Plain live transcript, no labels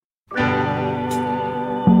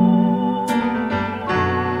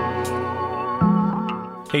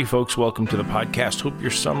Hey folks, welcome to the podcast. Hope your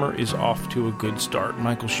summer is off to a good start.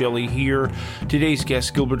 Michael Shelley here. Today's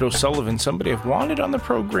guest, Gilbert O'Sullivan, somebody I've wanted on the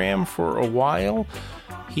program for a while.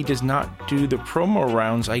 He does not do the promo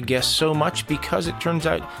rounds, I guess, so much because it turns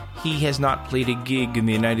out he has not played a gig in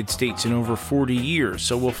the United States in over 40 years.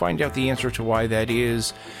 So we'll find out the answer to why that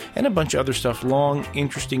is and a bunch of other stuff. Long,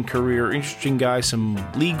 interesting career, interesting guy, some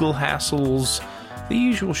legal hassles, the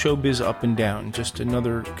usual showbiz up and down, just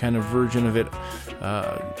another kind of version of it.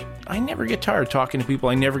 I never get tired talking to people.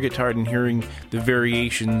 I never get tired in hearing the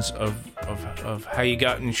variations of how you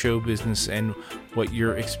got in show business and what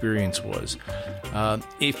your experience was.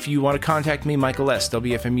 If you want to contact me, Michael S.,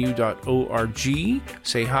 WFMU.org.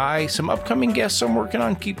 Say hi. Some upcoming guests I'm working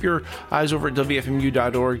on. Keep your eyes over at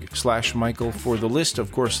WFMU.org/Michael for the list.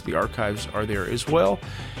 Of course, the archives are there as well.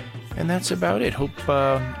 And that's about it. Hope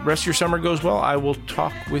rest of your summer goes well. I will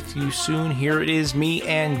talk with you soon. Here it is, me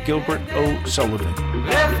and Gilbert O'Sullivan.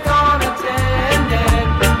 Left unattended.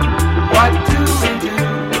 What do we do?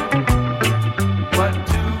 What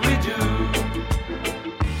do we do?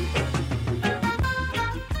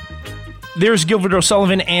 There's Gilbert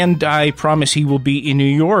O'Sullivan, and I promise he will be in New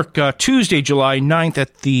York Tuesday, July 9th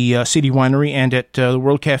at the City Winery and at the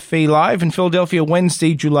World Cafe Live in Philadelphia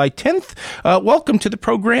Wednesday, July 10th. Welcome to the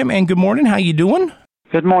program, and good morning. How you doing?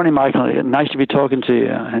 Good morning, Michael. Nice to be talking to you.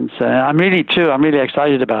 And I'm really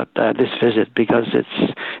excited about this visit because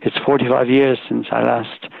it's 45 years since I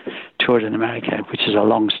last toured in America, which is a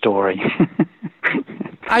long story.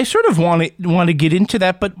 I sort of want to get into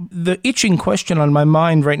that, but the itching question on my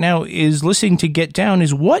mind right now is listening to Get Down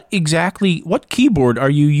is what keyboard are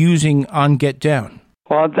you using on Get Down?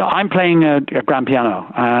 Well, I'm playing a grand piano,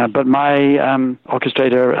 but my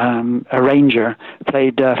orchestrator, arranger,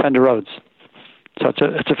 played Fender Rhodes. So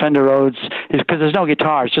it's a Fender Rhodes, because there's no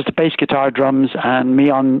guitar, it's just a bass guitar, drums, and me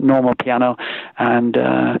on normal piano, and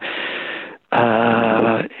the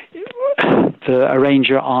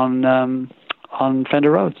arranger on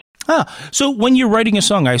Fender Rhodes. So when you're writing a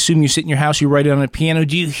song, I assume you sit in your house, you write it on a piano.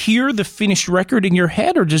 Do you hear the finished record in your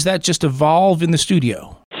head, or does that just evolve in the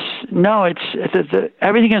studio? No,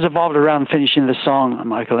 everything has evolved around finishing the song,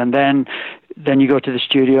 Michael, and then you go to the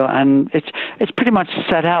studio, and it's pretty much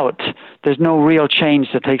set out. There's no real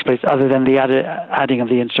change that takes place other than the adding of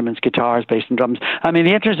the instruments, guitars, bass, and drums. I mean,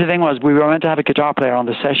 the interesting thing was we were meant to have a guitar player on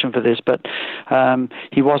the session for this, but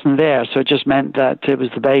he wasn't there, so it just meant that it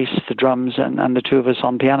was the bass, the drums, and the two of us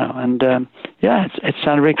on piano. And it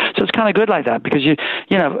sounded really. So it's kind of good like that because you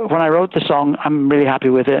know when I wrote the song, I'm really happy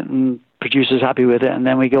with it, and producer's happy with it, and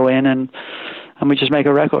then we go in and we just make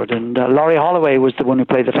a record. And Laurie Holloway was the one who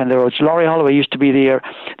played the Fender Rhodes. Laurie Holloway used to be the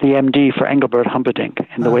MD for Engelbert Humperdinck,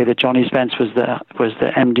 in the way that Johnny Spence was the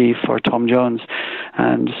MD for Tom Jones.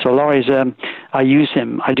 And so Laurie's, I use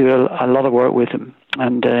him. I do a lot of work with him,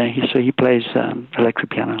 and he plays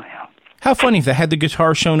electric piano. Yeah. How funny if I had the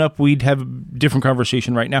guitar shown up, we'd have a different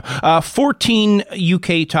conversation right now. 14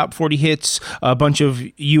 UK top 40 hits, a bunch of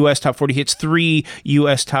US top 40 hits, 3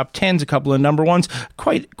 US top 10s, a couple of number ones.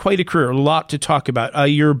 Quite a career, a lot to talk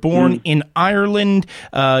about. You're born in Ireland.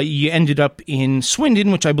 You ended up in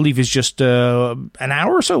Swindon, which I believe is just an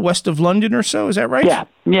hour or so west of London or so. Is that right?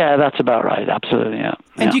 Yeah, that's about right. Absolutely, yeah.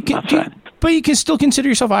 And but you can still consider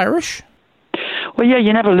yourself Irish? Well, yeah,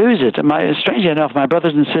 you never lose it. Strangely enough, my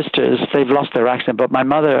brothers and sisters, they've lost their accent, but my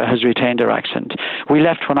mother has retained her accent. We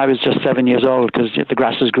left when I was just 7 years old because the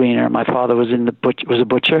grass was greener. My father was was a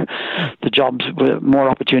butcher. The jobs were more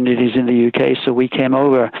opportunities in the UK, so we came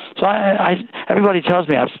over. So everybody tells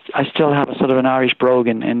me I still have a sort of an Irish brogue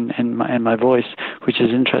in my voice, which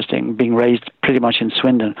is interesting, being raised pretty much in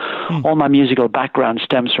Swindon. All my musical background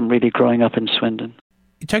stems from really growing up in Swindon.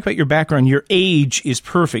 You talk about your background. Your age is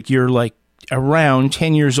perfect. You're like around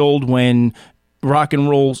 10 years old when rock and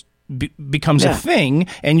roll becomes a thing,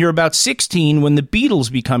 and you're about 16 when the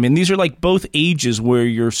Beatles become in. These are like both ages where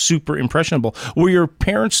you're super impressionable. Were your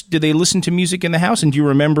parents, did they listen to music in the house, and do you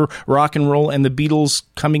remember rock and roll and the Beatles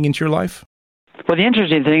coming into your life? Well, the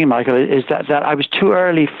interesting thing, Michael, is that I was too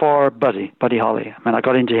early for Buddy Holly. I mean, I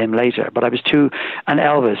got into him later, but I was and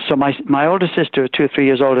Elvis. So my older sister, 2 or 3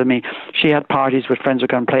 years older than me, she had parties with friends who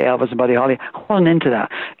could play Elvis and Buddy Holly. I wasn't into that.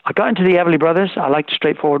 I got into the Everly Brothers. I liked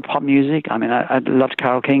straightforward pop music. I mean, I loved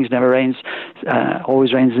Carole King's Never Rains,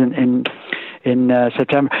 Always Rains in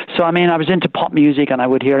September. So I mean, I was into pop music, and I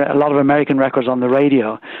would hear a lot of American records on the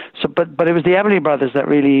radio. So, but it was the Everly Brothers that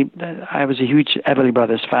really. I was a huge Everly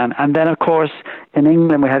Brothers fan, and then of course in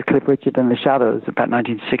England we had Cliff Richard and the Shadows about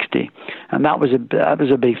 1960, and that was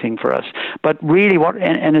a big thing for us. But really, what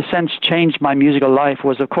in a sense changed my musical life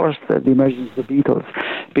was, of course, the emergence of the Beatles,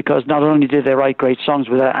 because not only did they write great songs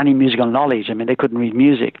without any musical knowledge. I mean, they couldn't read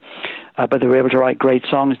music. But they were able to write great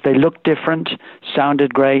songs. They looked different,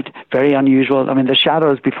 sounded great, very unusual. I mean, the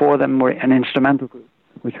Shadows before them were an instrumental group,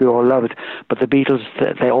 which we all loved. But the Beatles,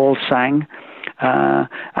 they all sang. And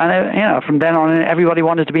from then on, everybody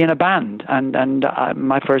wanted to be in a band. And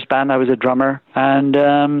my first band, I was a drummer. And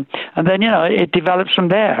then, it develops from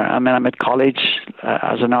there. I mean, I'm at college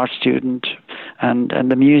as an art student. And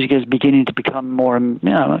the music is beginning to become more,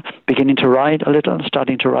 beginning to write a little,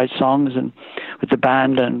 starting to write songs and with the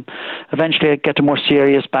band, and eventually I get to more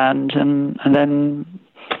serious bands, and then,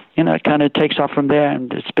 it kind of takes off from there,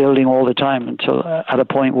 and it's building all the time until at a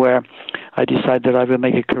point where I decide that I will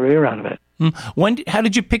make a career out of it. How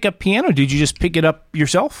did you pick up piano? Did you just pick it up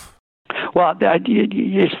yourself? Well,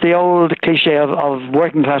 it's the old cliche of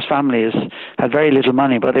working class families had very little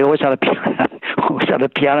money, but they always had a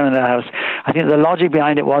piano in their house. I think the logic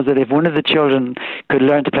behind it was that if one of the children could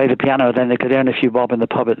learn to play the piano, then they could earn a few bob in the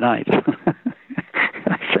pub at night.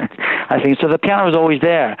 I think so. The piano was always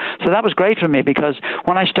there, so that was great for me, because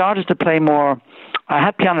when I started to play more, I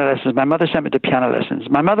had piano lessons. My mother sent me to piano lessons.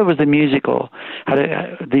 My mother was the musical,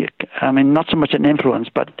 not so much an influence,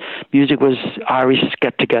 but music was Irish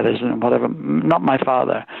get-togethers and whatever. Not my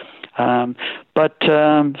father. But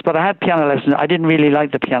I had piano lessons. I didn't really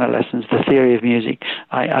like the piano lessons, the theory of music.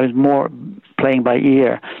 I was more playing by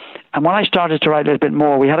ear. And when I started to write a little bit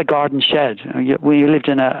more, we had a garden shed. We lived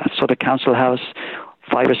in a sort of council house,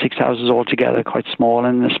 5 or 6 houses all together, quite small,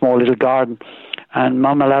 in a small little garden. And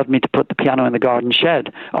Mum allowed me to put the piano in the garden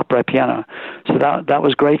shed, upright piano. So that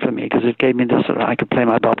was great for me, because it gave me this sort of, I could play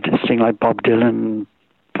sing like Bob Dylan,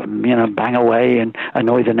 bang away and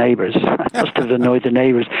annoy the neighbors. I must have annoyed the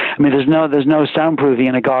neighbors. I mean, there's no soundproofing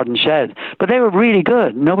in a garden shed, but they were really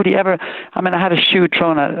good. Nobody ever. I mean, I had a shoe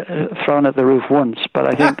thrown at the roof once, but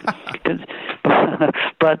I think,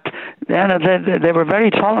 but they were very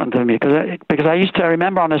tolerant of me, because I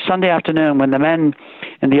remember on a Sunday afternoon when the men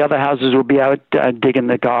in the other houses would be out digging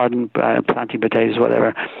the garden, planting potatoes,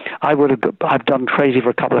 whatever. I've done crazy for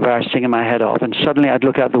a couple of hours singing my head off, and suddenly I'd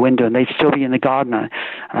look out the window and they'd still be in the garden. And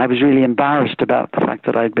I was really embarrassed about the fact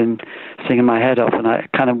that I'd been singing my head off, and I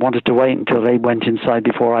kind of wanted to wait until they went inside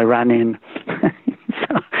before I ran in.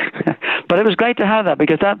 But it was great to have that,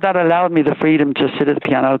 because that allowed me the freedom to sit at the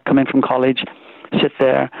piano, coming from college, sit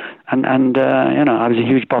there, and I was a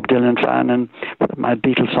huge Bob Dylan fan, and my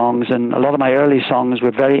Beatles songs, and a lot of my early songs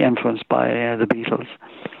were very influenced by the Beatles.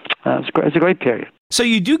 It's a great period. So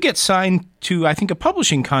you do get signed to, I think, a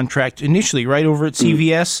publishing contract initially, right, over at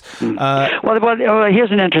CVS. Well,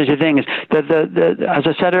 here's an interesting thing: is that as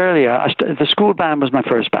I said earlier, the school band was my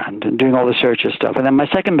first band, and doing all the Searchers stuff, and then my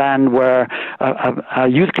second band were a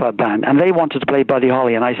youth club band, and they wanted to play Buddy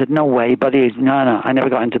Holly, and I said, no way, Buddy, no, I never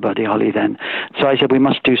got into Buddy Holly then. So I said, we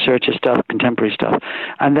must do Searchers stuff, contemporary stuff.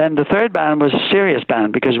 And then the third band was a serious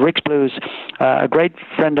band, because Rick's Blues, a great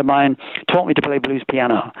friend of mine, taught me to play blues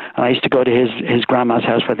piano, and I used to go to his grandma's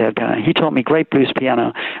house where they had piano. He taught me great blues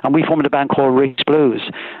piano, and we formed a band called Rick's Blues.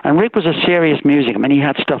 And Rick was a serious music. I mean, he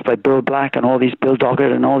had stuff by Bill Black and all these, Bill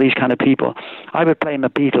Doggett and all these kind of people. I would play him a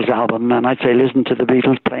Beatles album, and I'd say, listen to the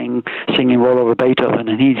Beatles singing Roll Over Beethoven,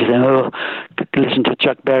 and he'd say, oh, listen to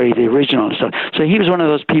Chuck Berry, the original stuff. So he was one of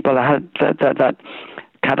those people that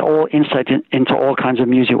had all insight into all kinds of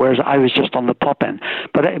music, whereas I was just on the pop end.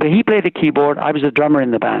 But he played the keyboard, I was the drummer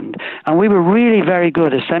in the band, and we were really very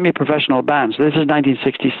good, a semi-professional band. So this is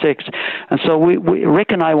 1966, and so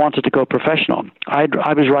Rick and I wanted to go professional. I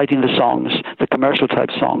was writing the songs, the commercial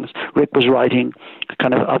type songs. Rick was writing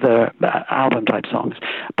kind of other album type songs.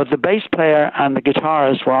 But the bass player and the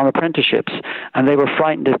guitarist were on apprenticeships, and they were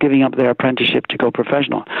frightened of giving up their apprenticeship to go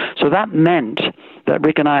professional. So that meant that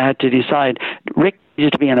Rick and I had to decide. Rick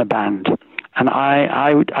needed to be in a band, and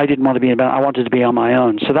I didn't want to be in a band. I wanted to be on my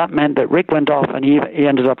own. So that meant that Rick went off, and he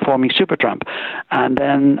ended up forming Supertramp, and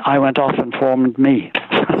then I went off and formed me.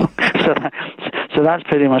 So that's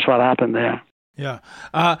pretty much what happened there. Yeah,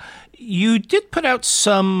 you did put out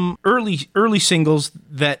some early singles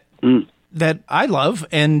that I love,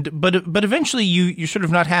 but eventually you're sort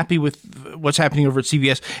of not happy with what's happening over at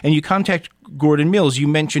CBS, and you contact Gordon Mills. You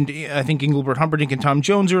mentioned, I think, Engelbert Humperdinck and Tom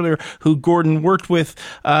Jones earlier, who Gordon worked with.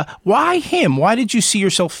 Why him? Why did you see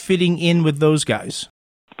yourself fitting in with those guys?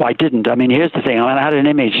 Well, I didn't. I mean, here's the thing. I mean, I had an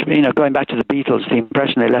image, going back to the Beatles, the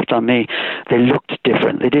impression they left on me, they looked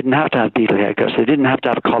different. They didn't have to have Beatle haircuts. They didn't have to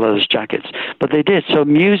have collarless jackets, but they did. So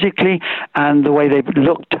musically and the way they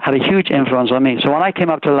looked had a huge influence on me. So when I came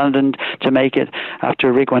up to London to make it,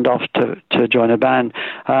 after Rick went off to join a band,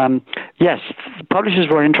 yes, publishers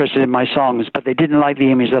were interested in my songs, but they didn't like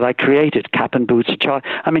the image that I created, cap and boots.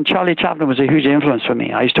 Charlie Chaplin was a huge influence for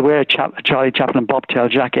me. I used to wear a Charlie Chaplin bobtail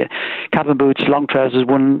jacket, cap and boots, long trousers,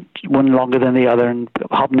 one longer than the other, and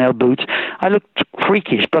hobnail boots. I looked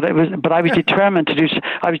freakish, but I was determined to do.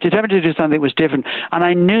 I was determined to do something that was different, and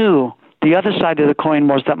I knew the other side of the coin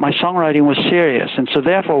was that my songwriting was serious, and so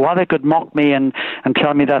therefore, while they could mock me and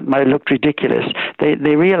tell me that I looked ridiculous,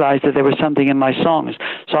 they realized that there was something in my songs.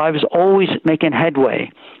 So I was always making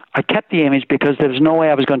headway. I kept the image because there was no way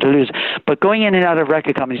I was going to lose. But going in and out of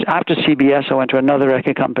record companies, after CBS, I went to another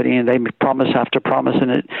record company, and they made promise after promise,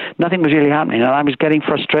 and nothing was really happening, and I was getting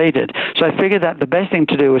frustrated. So I figured that the best thing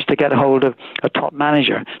to do was to get a hold of a top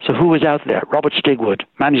manager. So who was out there? Robert Stigwood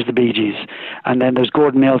managed the Bee Gees, and then there's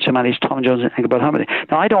Gordon Mills, who managed Tom Jones and Gilbert O'Sullivan.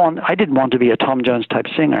 Now, I didn't want to be a Tom Jones type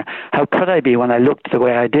singer. How could I be when I looked the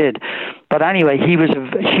way I did? But anyway, he was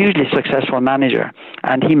a hugely successful manager,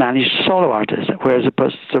 and he managed solo artists, whereas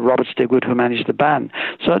opposed to Robert Stigwood, who managed the band.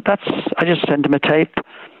 So I just sent him a tape,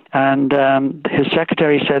 and his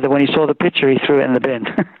secretary said that when he saw the picture, he threw it in the bin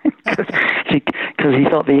because he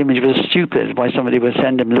thought the image was stupid. Why somebody would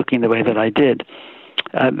send him looking the way that I did.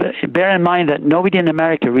 Bear in mind that nobody in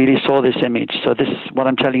America really saw this image. So this, what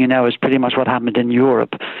I'm telling you now, is pretty much what happened in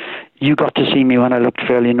Europe. You got to see me when I looked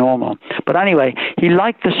fairly normal. But anyway, he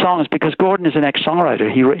liked the songs because Gordon is an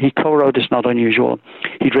ex-songwriter. He co-wrote It's Not Unusual.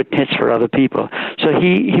 He'd written hits for other people. So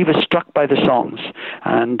he was struck by the songs,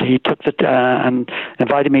 and he took and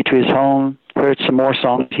invited me to his home, heard some more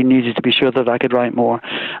songs. He needed to be sure that I could write more.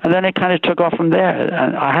 And then it kind of took off from there.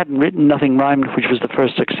 And I hadn't written Nothing Rhymed, which was the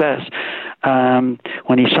first success,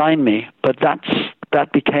 when he signed me. But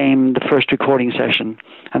that became the first recording session.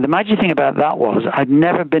 And the magic thing about that was I'd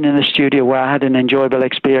never been in a studio where I had an enjoyable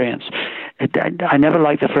experience. I never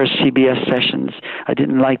liked the first CBS sessions. I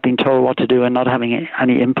didn't like being told what to do and not having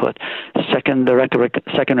any input. Second record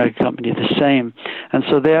company, the same. And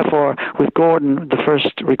so therefore, with Gordon, the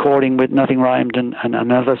first recording with Nothing Rhymed and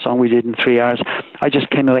another song we did in 3 hours, I just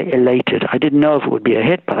came away elated. I didn't know if it would be a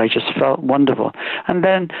hit, but I just felt wonderful. And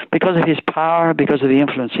then, because of his power, because of the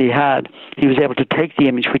influence he had, he was able to take the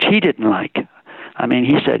image, which he didn't like. I mean,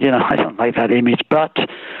 he said, I don't like that image, but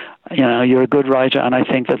you're a good writer, and I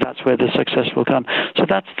think that's where the success will come. So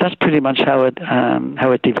that's pretty much how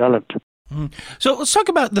it developed. So let's talk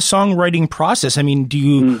about the songwriting process. I mean, do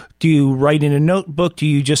you write in a notebook? Do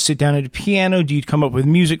you just sit down at a piano? Do you come up with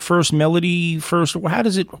music first, melody first? How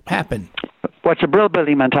does it happen? Well, it's a brill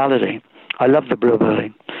building mentality. I love the brill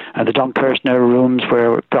building. The Don Kirshner rooms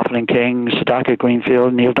where Goffin King, Sedaka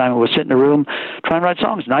Greenfield, Neil Diamond would sit in a room, try and write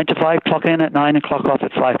songs, 9 to 5, clock in at 9 and clock off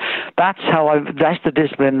at 5. That's the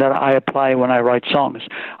discipline that I apply when I write songs.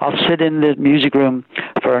 I'll sit in the music room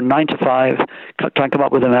for 9 to 5, try and come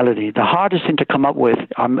up with a melody. The hardest thing to come up with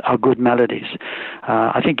are good melodies.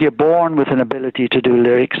 I think you're born with an ability to do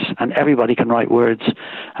lyrics, and everybody can write words,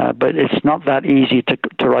 but it's not that easy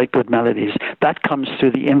to write good melodies. That comes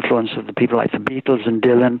through the influence of the people like the Beatles and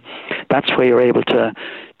Dylan. That's where you're able to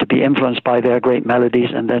be influenced by their great melodies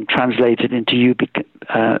and then translate it into you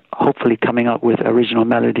hopefully coming up with original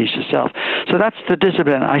melodies yourself. So that's the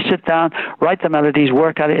discipline. I sit down, write the melodies,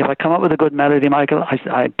 work at it. If I come up with a good melody, Michael,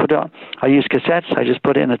 I use cassettes, I just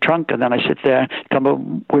put it in the trunk, and then I sit there, come up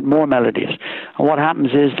with more melodies. And what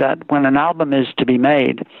happens is that when an album is to be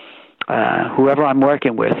made, whoever I'm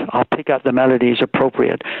working with, I'll pick out the melodies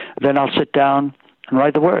appropriate. Then I'll sit down and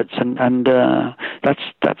write the words, and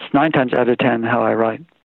that's 9 times out of 10 how I write.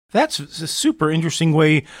 That's a super interesting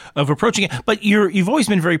way of approaching it. But you've always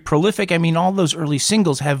been very prolific. I mean, all those early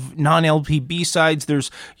singles have non-LP B-sides.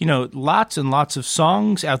 There's, lots and lots of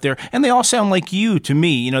songs out there, and they all sound like you to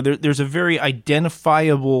me. There's a very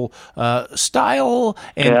identifiable style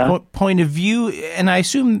and point of view. And I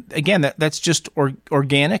assume, again, that's just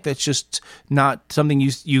organic. That's just not something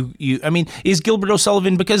you. I mean, is Gilbert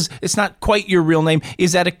O'Sullivan, because it's not quite your real name,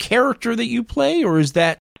 is that a character that you play, or is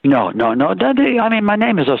that? No. I mean, my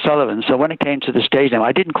name is O'Sullivan, so when it came to the stage name,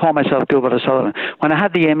 I didn't call myself Gilbert O'Sullivan. When I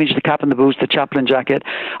had the image, the cap and the boots, the Chaplin jacket,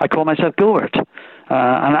 I called myself Gilbert.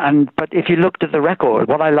 But if you looked at the record,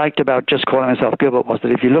 what I liked about Just Calling Myself Gilbert was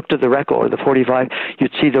that if you looked at the record, the 45,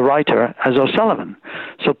 you'd see the writer as O'Sullivan.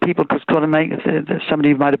 So people could make,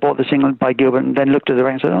 somebody might have bought the single by Gilbert and then looked at the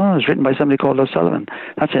record and said, oh, it's written by somebody called O'Sullivan.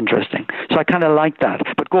 That's interesting. So I kind of liked that.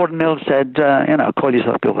 But Gordon Mills said, call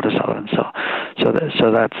yourself Gilbert O'Sullivan. So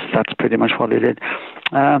that's pretty much what he did.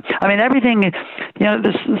 I mean, everything,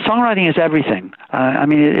 the songwriting is everything. I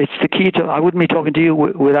mean, it's the key to, I wouldn't be talking to you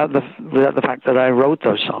without the fact that I wrote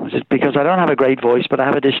those songs. It's because I don't have a great voice, but I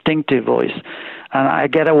have a distinctive voice. And I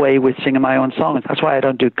get away with singing my own songs. That's why I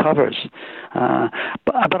don't do covers.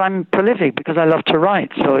 But I'm prolific because I love to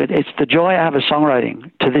write. So it's the joy I have of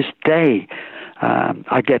songwriting to this day.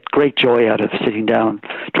 I get great joy out of sitting down,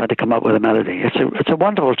 trying to come up with a melody. It's a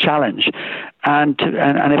wonderful challenge, and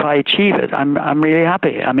if I achieve it, I'm really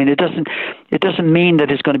happy. I mean, it doesn't mean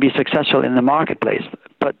that it's going to be successful in the marketplace,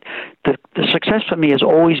 but the success for me has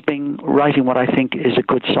always been writing what I think is a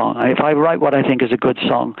good song. If I write what I think is a good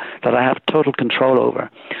song that I have total control over,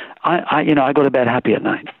 I go to bed happy at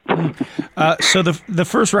night. So the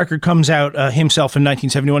first record comes out, Himself, in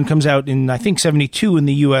 1971, comes out in, I think, 72 in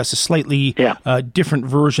the U.S., a slightly different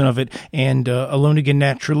version of it, and Alone Again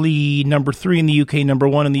Naturally, number 3 in the UK, number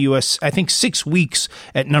 1 in the U.S., I think 6 weeks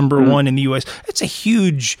at number 1 in the U.S. It's a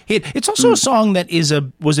huge hit. It's also a song that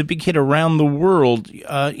was a big hit around the world.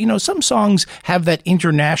 Some songs have that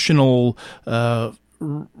international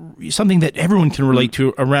something that everyone can relate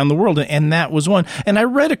to around the world, and that was one. And I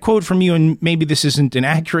read a quote from you, and maybe this isn't an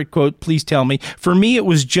accurate quote, please tell me. For me, it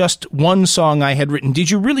was just one song I had written. Did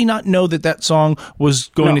you really not know that song was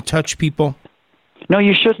going to touch people? No,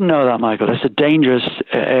 you shouldn't know that, Michael. That's a dangerous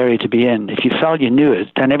area to be in. If you felt you knew it,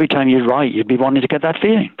 then every time you'd write, you'd be wanting to get that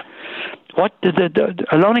feeling. What the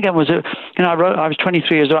Alone Again was I was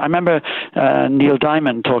 23 years old. I remember Neil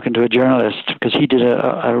Diamond talking to a journalist because he did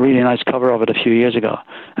a really nice cover of it a few years ago,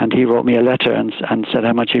 and he wrote me a letter and said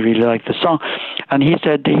how much he really liked the song, and he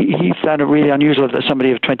said he found it really unusual that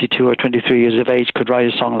somebody of 22 or 23 years of age could write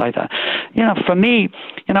a song like that. For me,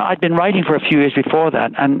 I'd been writing for a few years before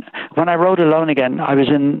that, and when I wrote Alone Again, I was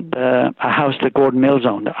in a house that Gordon Mills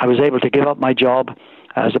owned. I was able to give up my job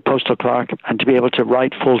as a postal clerk and to be able to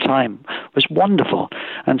write full time was wonderful.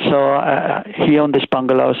 And so he owned this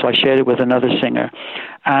bungalow, so I shared it with another singer,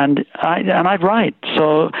 and I'd write.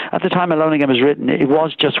 So at the time Alone Again was written, it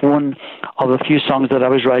was just one of a few songs that I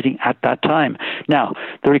was writing at that time. Now,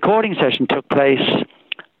 the recording session took place,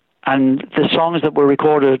 and the songs that were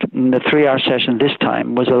recorded in the 3-hour session this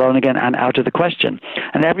time was Alone Again and Out of the Question.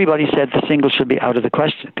 And everybody said the single should be Out of the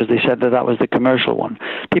Question because they said that was the commercial one.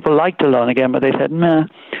 People liked Alone Again, but they said, nah,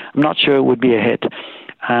 I'm not sure it would be a hit.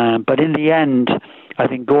 But in the end, I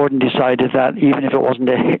think Gordon decided that even if it wasn't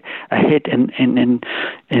a hit in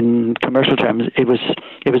commercial terms, it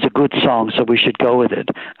was a good song, so we should go with it.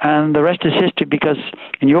 And the rest is history, because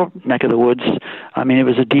in your neck of the woods, I mean, it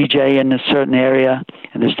was a DJ in a certain area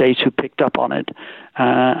in the States who picked up on it,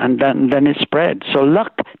 and then it spread. So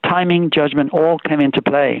luck, timing, judgment all came into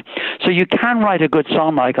play. So you can write a good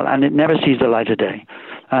song, Michael, and it never sees the light of day.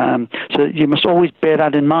 So you must always bear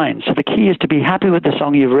that in mind. So the key is to be happy with the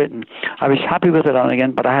song you've written. I was happy with it on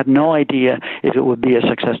again, but I had no idea if it would be a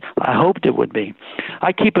success. I hoped it would be.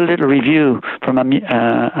 I keep a little review from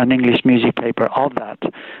an English music paper of that,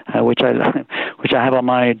 which I have on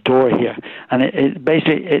my door here, and it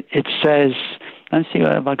basically says. Let's see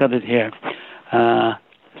if I got it here.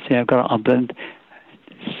 See, I've got it on.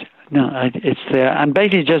 No, it's there. And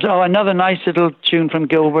basically just, another nice little tune from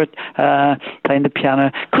Gilbert, playing the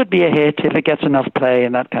piano. Could be a hit if it gets enough play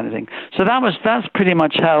and that kind of thing. So that's pretty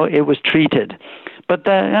much how it was treated. But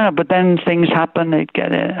then things happen,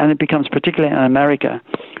 and it becomes, particularly in America,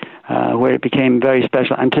 where it became very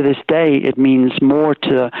special. And to this day, it means more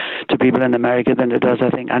to people in America than it does, I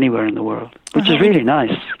think, anywhere in the world, which is really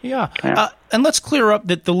nice. Yeah. And let's clear up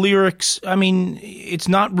that the lyrics, I mean, it's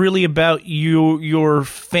not really about your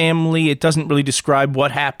family. It doesn't really describe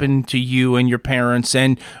what happened to you and your parents,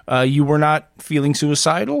 and you were not feeling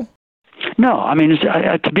suicidal? No, I mean,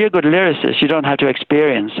 to be a good lyricist, you don't have to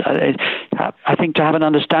experience. I think to have an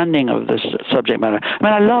understanding of this subject matter. I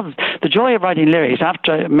mean, I love the joy of writing lyrics.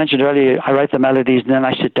 After I mentioned earlier, I write the melodies and then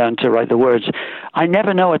I sit down to write the words. I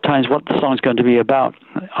never know at times what the song's going to be about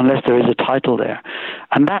unless there is a title there.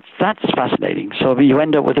 And that's fascinating. So you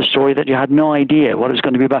end up with a story that you had no idea what it's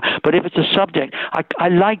going to be about. But if it's a subject, I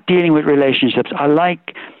like dealing with relationships. I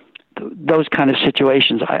like those kind of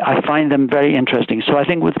situations. I find them very interesting. So I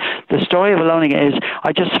think with the story of Alone Again is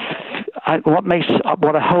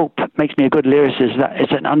what I hope makes me a good lyricist is that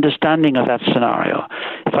it's an understanding of that scenario.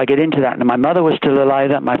 If I get into that, and my mother was still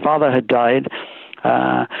alive, that my father had died,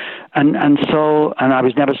 And I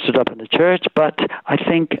was never stood up in the church, but I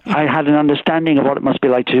think I had an understanding of what it must be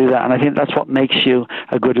like to do that, and I think that's what makes you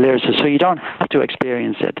a good lyricist. So you don't have to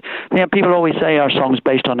experience it. You know, people always say our song's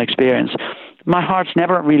based on experience. My heart's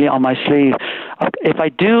never really on my sleeve. If I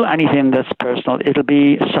do anything that's personal, it'll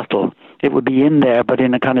be subtle. It would be in there, but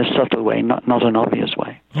in a kind of subtle way, not an obvious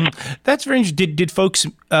way. That's very interesting. Did folks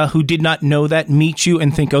who did not know that meet you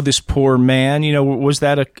and think, "Oh, this poor man"? You know, was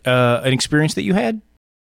that an experience that you had?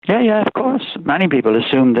 Yeah, of course. Many people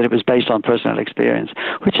assumed that it was based on personal experience,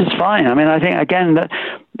 which is fine. I mean, I think again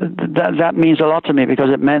that means a lot to me,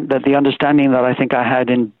 because it meant that the understanding that I think I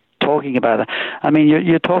had in talking about it. I mean,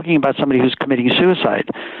 you're talking about somebody who's committing suicide.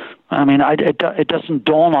 I mean, it doesn't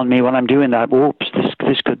dawn on me when I'm doing that. Whoops,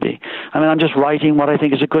 this could be. I mean, I'm just writing what I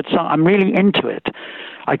think is a good song. I'm really into it.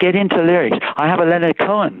 I get into lyrics. I have a Leonard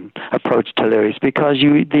Cohen approach to lyrics, because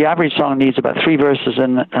the average song needs about 3 verses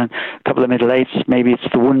and a couple of middle eights. Maybe it's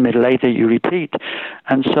the one middle eight that you repeat.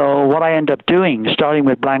 And so what I end up doing, starting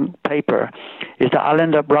with blank paper, is that I'll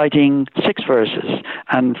end up writing 6 verses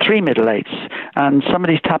and 3 middle eights. And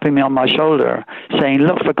somebody's tapping me on my shoulder saying,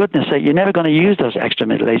 "Look, for goodness sake, you're never going to use those extra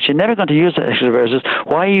middle eights. You're never going to use the extra verses.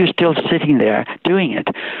 Why are you still sitting there doing it?"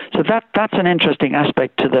 So that's an interesting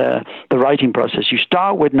aspect to the writing process. You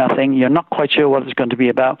start with nothing. You're not quite sure what it's going to be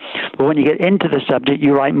about. But when you get into the subject,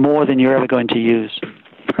 you write more than you're ever going to use.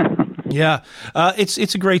 Yeah,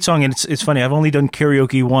 it's a great song, and it's funny. I've only done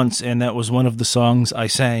karaoke once, and that was one of the songs I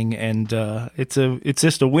sang, and it's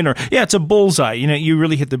just a winner. Yeah, it's a bullseye. You know, you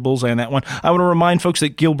really hit the bullseye on that one. I want to remind folks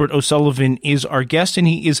that Gilbert O'Sullivan is our guest, and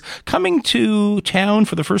he is coming to town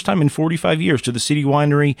for the first time in 45 years to the City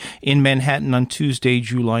Winery in Manhattan on Tuesday,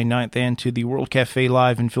 July 9th, and to the World Cafe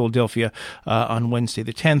Live in Philadelphia on Wednesday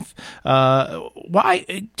the 10th. Why,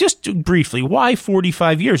 just briefly, why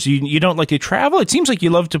 45 years? You don't like to travel? It seems like you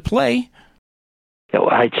love to play.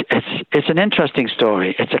 It's an interesting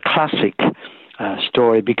story. It's a classic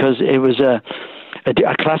story, because it was a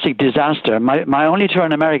classic disaster. My only tour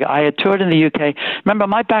in America, I had toured in the UK. Remember,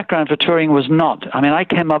 my background for touring was not. I mean, I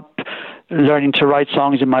came up learning to write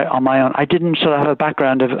songs on my own. I didn't sort of have a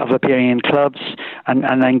background of appearing in clubs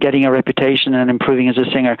and then getting a reputation and improving as a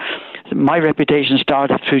singer. My reputation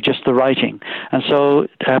started through just the writing. And so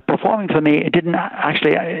performing for me, it didn't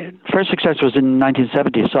actually, first success was in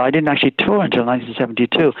 1970, so I didn't actually tour until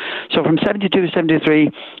 1972. So from 72 to 73,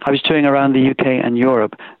 I was touring around the UK and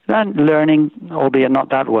Europe, and learning, albeit not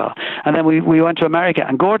that well. And then we went to America,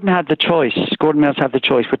 and Gordon Mills had the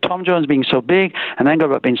choice. With Tom Jones being so big and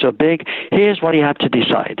Engelbert being so big, here's what he had to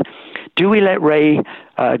decide. Do we let Ray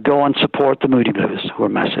go on support the Moody Blues, who are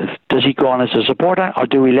massive? Does he go on as a supporter, or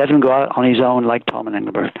do we let him go out on his own like Tom and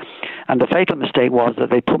Engelbert? And the fatal mistake was that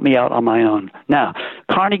they put me out on my own. Now,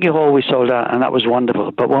 Carnegie Hall we sold out, and that was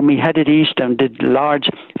wonderful. But when we headed east and did large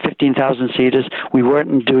 15,000 seaters, we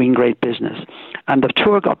weren't doing great business. And the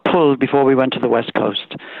tour got pulled before we went to the West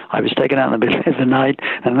Coast. I was taken out in the middle of the night,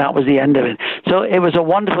 and that was the end of it. So it was a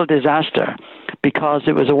wonderful disaster, because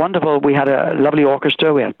we had a lovely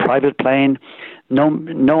orchestra, we had private plane,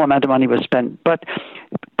 no amount of money was spent. But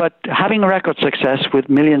having record success with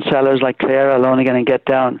million sellers like Claire, Alone Again, and Get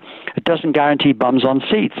Down, it doesn't guarantee bums on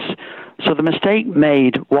seats. So the mistake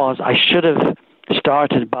made was I should have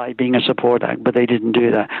started by being a support act, but they didn't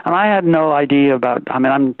do that. And I had no idea about, talk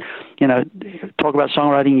about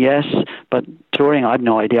songwriting, yes, but touring, I had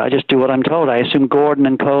no idea. I just do what I'm told. I assumed Gordon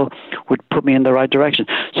and Co. would put me in the right direction.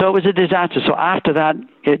 So it was a disaster. So after that,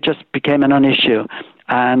 it just became a non-issue.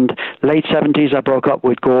 And late 70s, I broke up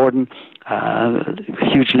with Gordon,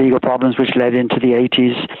 huge legal problems, which led into the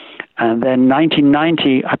 80s. And then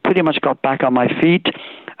 1990, I pretty much got back on my feet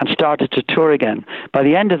and started to tour again. By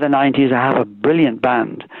the end of the 90s, I have a brilliant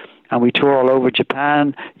band, and we tour all over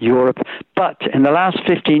Japan, Europe. But in the last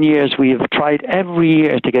 15 years, we have tried every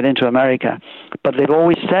year to get into America, but they've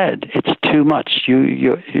always said it's too much.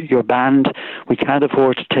 Your band, we can't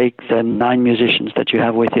afford to take the 9 musicians that you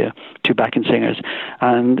have with you, 2 backing singers,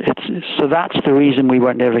 and so that's the reason we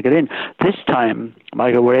weren't able to get in. This time,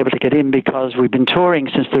 Michael, we're able to get in because we've been touring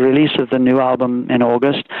since the release of the new album in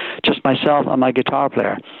August, just myself and my guitar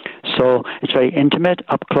player. So it's very intimate,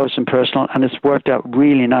 up close and personal, and it's worked out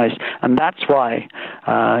really nice. And that's why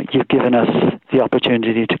you've given us the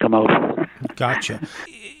opportunity to come over. Gotcha.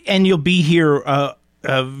 And you'll be here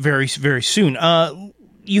very, very soon.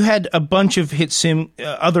 You had a bunch of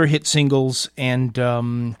other hit singles, and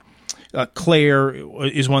Claire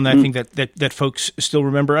is one that I think that folks still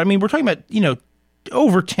remember. I mean, we're talking about,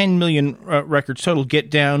 over 10 million records total.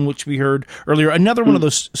 Get Down, which we heard earlier, another one of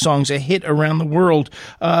those songs, a hit around the world.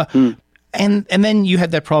 And then you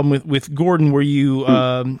had that problem with Gordon, where you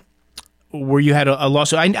where you had a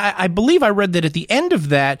lawsuit. I believe I read that at the end of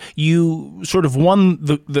that, you sort of won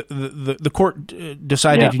the court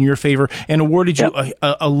decided in your favor and awarded you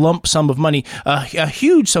a lump sum of money, a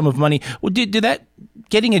huge sum of money. Well, did that,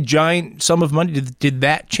 getting a giant sum of money, did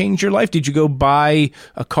that change your life? Did you go buy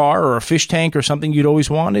a car or a fish tank or something you'd always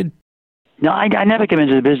wanted? No, I never came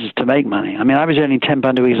into the business to make money. I mean, I was earning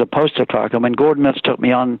 £10 a week as a postal clerk, and when Gordon Mills took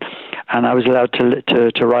me on, and I was allowed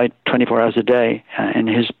to write 24 hours a day in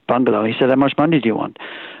his bungalow, he said, "How much money do you want?"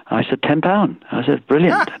 I said, £10. I said,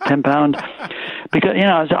 "Brilliant, £10." Because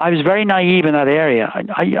I was very naive in that area.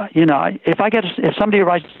 If somebody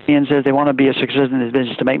writes to me and says they want to be a success in this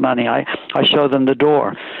business to make money, I show them the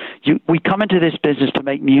door. We come into this business to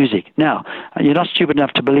make music. Now, you're not stupid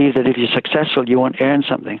enough to believe that if you're successful, you won't earn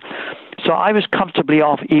something. So I was comfortably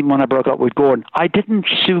off even when I broke up with Gordon. I didn't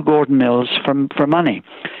sue Gordon Mills for money.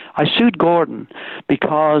 I sued Gordon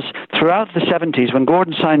because throughout the 70s, when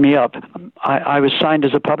Gordon signed me up, I was signed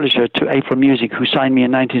as a publisher to April Music, who signed me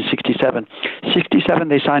in 1967. 67,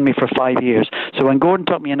 they signed me for 5 years. So when Gordon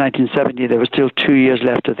took me in 1970, there was still 2 years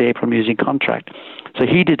left of the April Music contract. So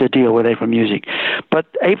he did a deal with April Music. But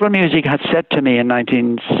April Music had said to me in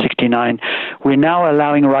 1969, "We're now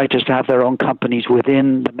allowing writers to have their own companies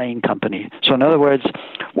within the main company." So in other words,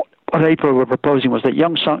 what April were proposing was that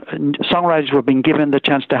young songwriters were being given the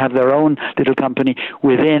chance to have their own little company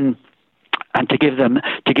within, and to give them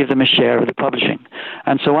a share of the publishing.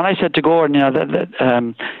 And so when I said to Gordon,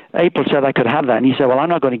 April said I could have that, and he said, "Well, I'm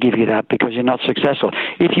not going to give you that because you're not successful.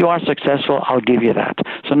 If you are successful, I'll give you that."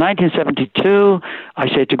 So 1972, I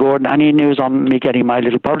said to Gordon, "Any news on me getting my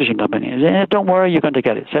little publishing company?" He said, "Don't worry, you're going to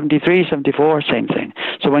get it." 73, 74, same thing.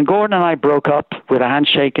 So when Gordon and I broke up with a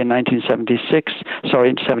handshake in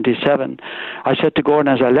 77, I said to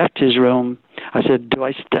Gordon as I left his room, I said, "Do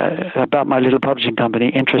I about my little publishing company,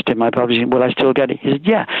 interested in my publishing, will I still get it?" He said,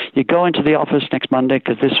 "Yeah, you go into the office next Monday,"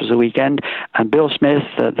 because this was a weekend, "and Bill Smith,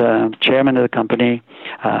 the chairman of the company,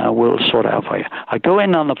 will sort it out for you." I go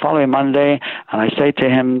in on the following Monday, and I say to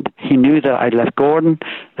him, he knew that I'd left Gordon.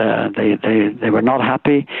 They were not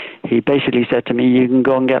happy. He basically said to me, "You can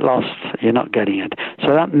go and get lost. You're not getting it."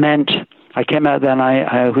 So that meant I came out then,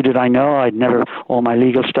 who did I know? All my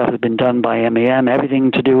legal stuff had been done by MEM. Everything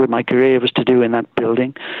to do with my career was to do in that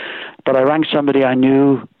building. But I rang somebody I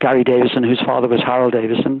knew, Gary Davison, whose father was Harold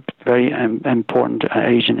Davison, very important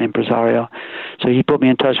Asian impresario. So he put me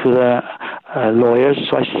in touch with lawyers.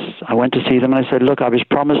 So I went to see them and I said, "Look, I was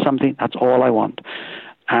promised something. That's all I want."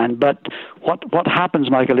 But what happens,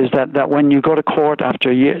 Michael, is that when you go to court after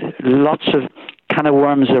a year, lots of kind of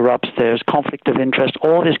worms erupts. There's conflict of interest.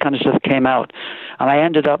 All this kind of stuff came out, and I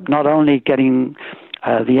ended up not only getting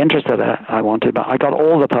the interest that I wanted, but I got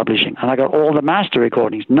all the publishing and I got all the master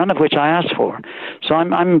recordings, none of which I asked for. So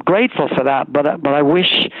I'm grateful for that, but I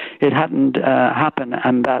wish it hadn't happened,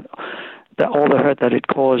 and that all the hurt that it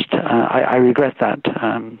caused, I regret that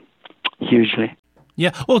hugely.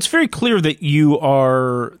 Yeah, well, it's very clear that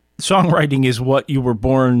songwriting is what you were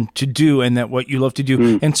born to do, and that what you love to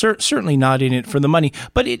do, and certainly not in it for the money.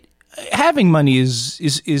 But having money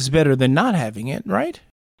is better than not having it, right?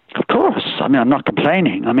 Of course. I mean, I'm not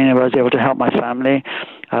complaining. I mean, I was able to help my family.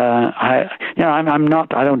 I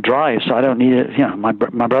don't drive, so I don't need it.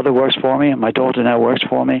 My brother works for me, and my daughter now works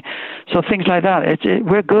for me. So things like that.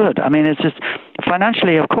 We're good. I mean, it's just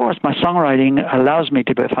financially, of course, my songwriting allows me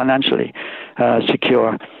to be financially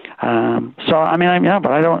secure. So I mean,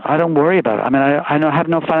 but I don't worry about it. I mean, I have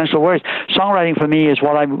no financial worries. Songwriting for me is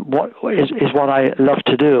what I love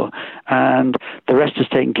to do, and the rest is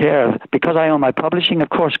taken care of. Because I own my publishing, of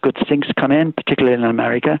course, good things come in, particularly in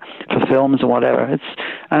America, for films and whatever.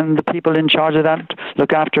 And the people in charge of that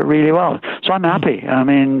look after it really well. So I'm happy. I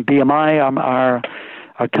mean, BMI are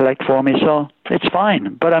collect for me, so it's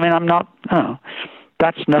fine. But I mean, I'm not.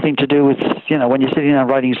 That's nothing to do with, when you're sitting and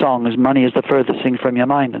writing songs, money is the furthest thing from your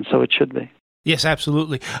mind, and so it should be. Yes,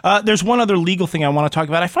 absolutely. There's one other legal thing I want to talk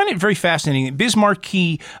about. I find it very fascinating. Biz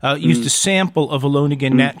Markie used a sample of Alone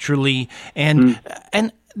Again Naturally, and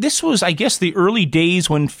this was, I guess, the early days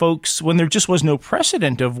when there just was no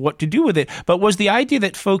precedent of what to do with it. But was the idea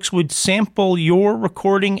that folks would sample your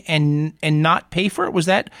recording and not pay for it? Was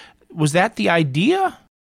that the idea?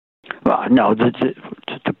 Well, no.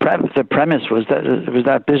 The premise was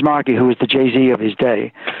that Biz Markie, who was the Jay-Z of his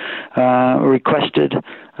day, requested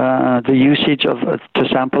the usage to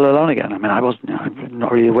sample Alone Again. I mean, I'm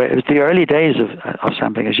not really aware. It was the early days of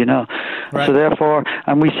sampling, as you know. Right. So therefore,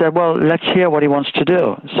 and we said, well, let's hear what he wants to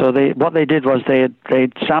do. So what they did was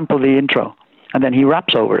they'd sample the intro, and then he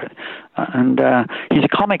raps over it. And he's a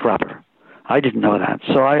comic rapper. I didn't know that.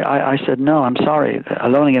 So I said, no, I'm sorry.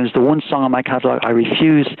 Alone Again is the one song on my catalog I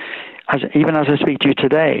refuse even as I speak to you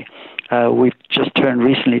today, we've just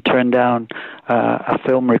recently turned down a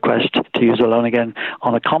film request to use Alone Again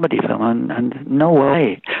on a comedy film, and no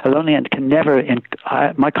way. Alone Again can never,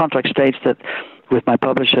 my contract states that with my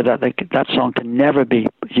publisher that song can never be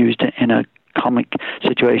used in a comic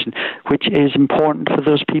situation, which is important for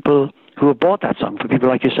those people who have bought that song, for people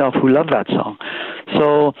like yourself who love that song.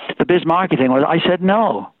 So the Biz Markie thing was, I said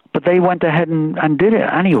no, but they went ahead and did it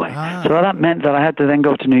anyway. So that meant that I had to then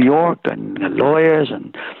go to New York and lawyers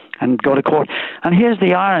and go to court. And here's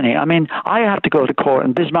the irony. I mean, I have to go to court,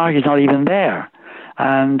 and Biz Markie's not even there.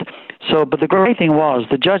 And so, but the great thing was,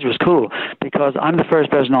 the judge was cool, because I'm the first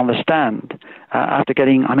person on the stand after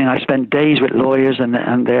getting, I mean, I spent days with lawyers, and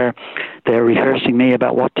they're rehearsing me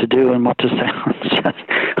about what to do and what to say.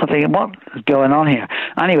 I'm thinking, what is going on here?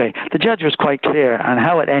 Anyway, the judge was quite clear, and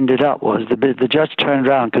how it ended up was the judge turned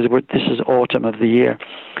around, because this is autumn of the year,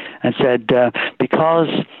 and said, because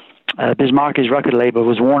Biz Markie's record label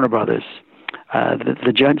was Warner Brothers,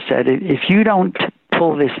 the judge said, if you don't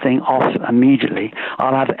pull this thing off immediately,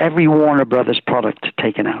 I'll have every Warner Brothers product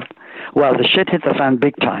taken out. Well, the shit hit the fan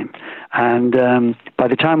big time, and by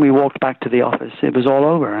the time we walked back to the office, it was all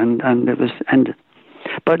over, and it was ended.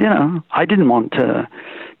 But, you know, I didn't want to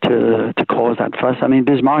cause that fuss. I mean,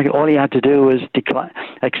 Biz Markie, all he had to do was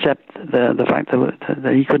accept the fact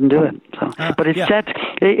that he couldn't do it. So, but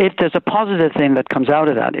it there's a positive thing that comes out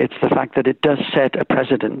of that. It's the fact that it does set a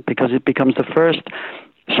precedent, because it becomes the first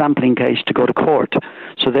sampling case to go to court.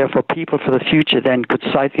 So therefore, people for the future then could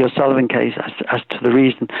cite the O'Sullivan case as to the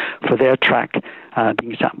reason for their track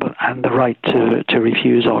being sampled and the right to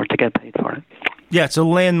refuse or to get paid for it. Yeah, it's a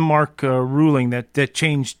landmark ruling that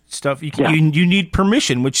changed stuff. You need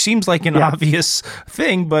permission, which seems like an obvious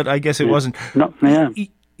thing, but I guess it wasn't. No, yeah.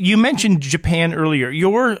 You mentioned Japan earlier.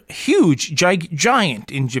 You're huge,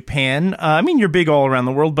 giant in Japan. I mean, you're big all around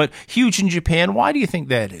the world, but huge in Japan. Why do you think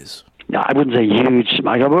that is? No, I wouldn't say huge,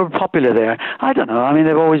 Michael. We're popular there. I don't know. I mean,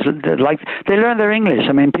 they've always they learn their English.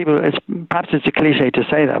 I mean, perhaps it's a cliche to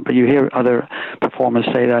say that, but you hear other performers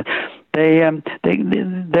say that.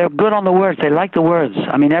 They're good on the words. They like the words.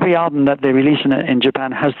 I mean, every album that they release in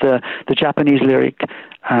Japan has the Japanese lyric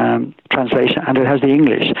translation, and it has the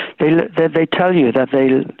English. They tell you that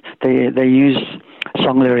they use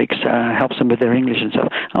song lyrics, helps them with their English and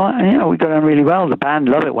stuff. You know, we got on really well. The band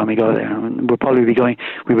love it when we go there. And we'll probably be going.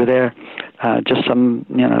 We were there just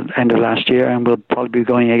end of last year, and we'll probably be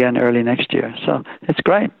going again early next year. So it's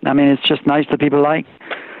great. I mean, it's just nice that people like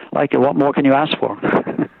it. What more can you ask for?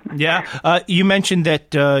 Yeah. You mentioned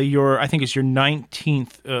that I think it's your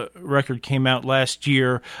 19th record came out last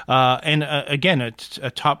year. And again,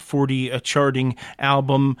 a top 40 charting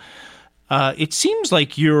album. It seems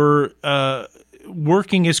like you're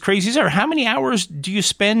working as crazy as ever. How many hours do you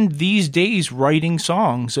spend these days writing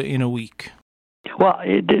songs in a week? Well,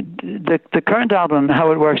 the current album,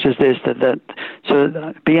 how it works is this, so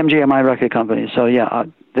BMG are my record company. So yeah,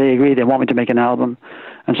 they agree they want me to make an album.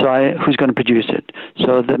 And so who's going to produce it?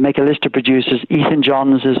 So they make a list of producers. Ethan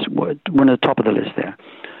Johns is one of the top of the list there.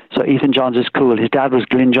 So Ethan Johns is cool. His dad was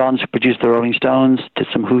Glyn Johns, who produced the Rolling Stones, did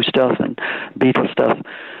some Who stuff and Beatles stuff.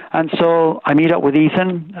 And so I meet up with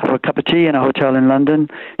Ethan for a cup of tea in a hotel in London.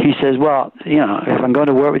 He says, well, you know, if I'm going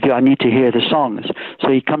to work with you, I need to hear the songs.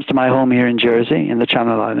 So he comes to my home here in Jersey, in the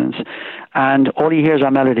Channel Islands, and all he hears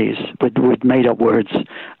are melodies with made-up words.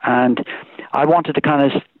 And I wanted to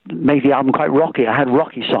kind of make the album quite rocky. I had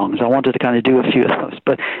rocky songs. I wanted to kind of do a few of those,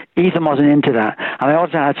 but Ethan wasn't into that. And I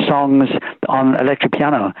also had songs on electric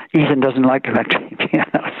piano. Ethan doesn't like electric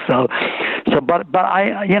piano, but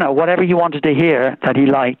I, you know, whatever he wanted to hear that he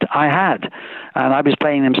liked, I had, and I was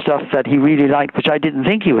playing him stuff that he really liked, which I didn't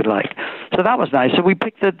think he would like. So that was nice. So we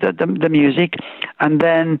picked the music, and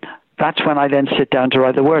then that's when I then sit down to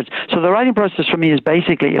write the words. So the writing process for me is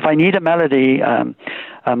basically, if I need a melody,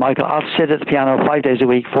 Michael, I'll sit at the piano 5 days a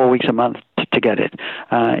week, 4 weeks a month to get it.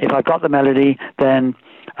 If I've got the melody, then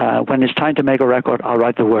when it's time to make a record, I'll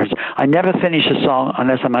write the words. I never finish a song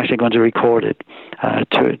unless I'm actually going to record it,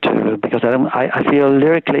 because I feel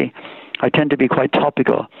lyrically, I tend to be quite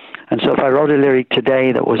topical. And so if I wrote a lyric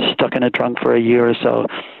today that was stuck in a trunk for a year or so,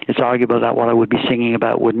 it's arguable that what I would be singing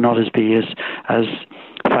about would not be as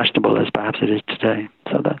fashionable as perhaps it is today.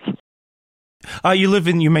 So that's...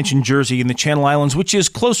 You mentioned Jersey in the Channel Islands, which is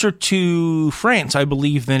closer to France, I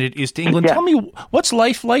believe, than it is to England. Yeah. Tell me, what's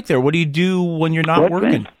life like there? What do you do when you're not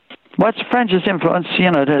working? What's French's influence?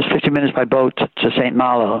 You know, there's 50 minutes by boat to St.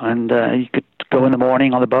 Malo, and you could go in the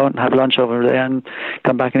morning on the boat and have lunch over there and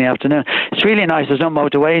come back in the afternoon. It's really nice. There's no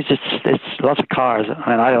motorways. It's lots of cars. I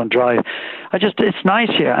mean, I don't drive. It's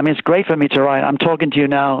nice here. I mean, it's great for me to write. I'm talking to you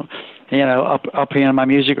now up here in my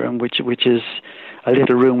music room, which is a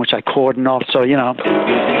little room which I cordon off. So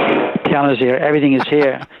piano's here, everything is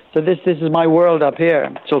here. So this is my world up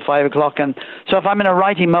here till 5 o'clock. And so if I'm in a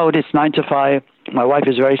writing mode, it's 9 to 5. My wife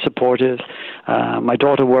is very supportive. My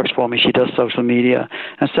daughter works for me. She does social media.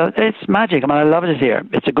 And so it's magic. I love it here.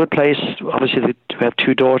 It's a good place. Obviously, we have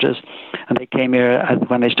 2 daughters, and they came here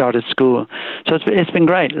when they started school. So it's been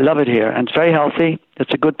great. Love it here. And it's very healthy.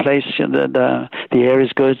 It's a good place. The air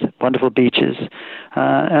is good. Wonderful beaches.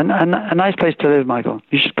 And a nice place to live, Michael.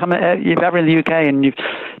 You should come if you're ever in the UK, and it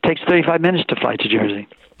takes 35 minutes to fly to Jersey.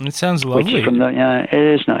 It sounds lovely. It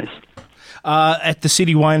is nice. At the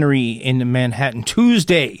City Winery in Manhattan,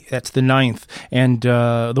 Tuesday, that's the 9th, and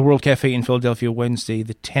the World Cafe in Philadelphia, Wednesday,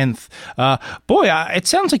 the 10th. It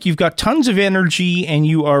sounds like you've got tons of energy, and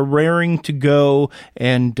you are raring to go,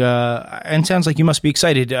 and sounds like you must be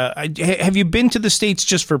excited. Have you been to the States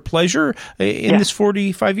just for pleasure in this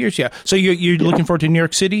 45 years? Yeah. So you're looking forward to New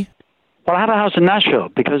York City? Well, I have a house in Nashville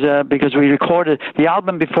because we recorded the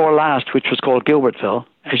album before last, which was called Gilbertville.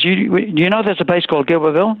 Do you know there's a place called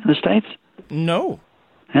Gilbertville in the States? No.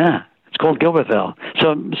 Yeah, it's called Gilbertville.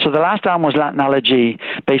 So the last album was Latinalogy,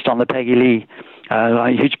 based on the Peggy Lee. I'm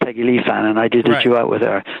a huge Peggy Lee fan, and I did a duet with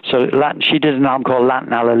her. So she did an album called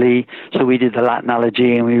Latinalogy, so we did the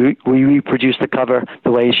Latinalogy, and we reproduced the cover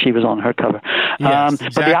the way she was on her cover. Yes,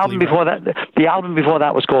 but the album before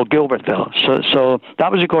that was called Gilbertville. So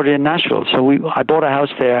that was recorded in Nashville. So I bought a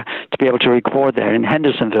house there to be able to record there in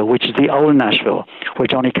Hendersonville, which is the old Nashville, where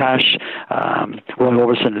Johnny Cash, Roy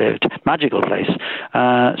Orbison lived. Magical place.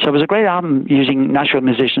 So it was a great album using Nashville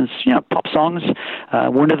musicians, pop songs.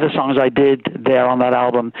 One of the songs I did there on that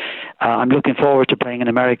album, I'm looking forward to playing in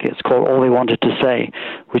America. It's called All They Wanted to Say,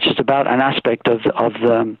 which is about an aspect of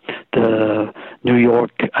the New York,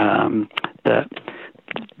 the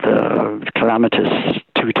calamitous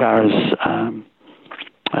Two Towers,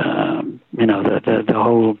 the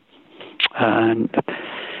whole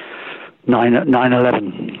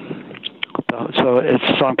 9/11. So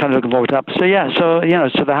I'm kind of looking forward to that.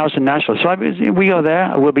 So the house in Nashville. So we go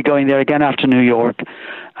there. We'll be going there again after New York,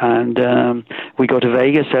 and we go to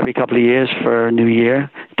Vegas every couple of years for New Year.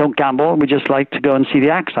 Don't gamble. We just like to go and see the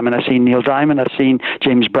acts. I've seen Neil Diamond. I've seen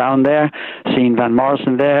James Brown there. I've seen Van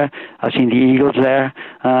Morrison there. I've seen the Eagles there.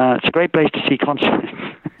 It's a great place to see concerts.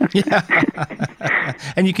 Yeah,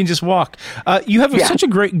 and you can just walk. You have such a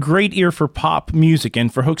great ear for pop music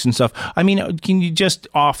and for hooks and stuff. Can you just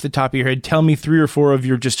off the top of your head tell me 3 or 4 of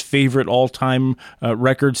your just favorite all-time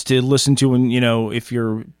records to listen to, and if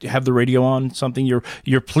you have the radio on, something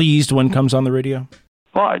you're pleased when comes on the radio?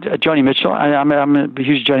 Well, Joni Mitchell. I'm a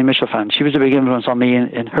huge Joni Mitchell fan. She was a big influence on me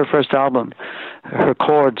in her first album. Her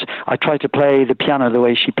chords, I tried to play the piano the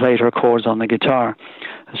way she played her chords on the guitar.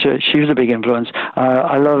 So she was a big influence.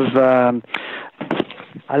 I love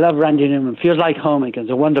Randy Newman. Feels Like Home Again.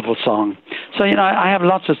 It's a wonderful song. So I have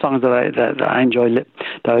lots of songs that I enjoy that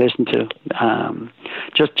I listen to.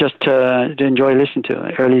 Just to enjoy listening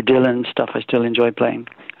to early Dylan stuff. I still enjoy playing.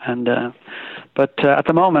 And but at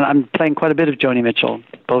the moment I'm playing quite a bit of Joni Mitchell,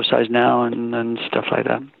 Both Sides Now and stuff like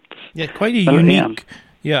that. Yeah, quite a unique.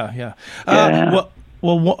 Yeah.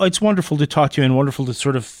 Well, it's wonderful to talk to you, and wonderful to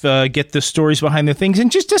sort of get the stories behind the things, and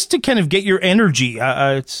just to kind of get your energy.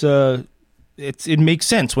 It makes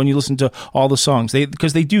sense when you listen to all the songs,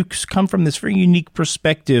 because they do come from this very unique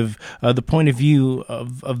perspective. The point of view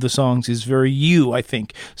of the songs is very you, I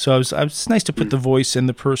think. So it's nice to put the voice and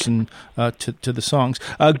the person to the songs.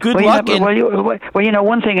 Good luck.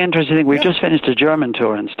 One thing interesting, we've just finished a German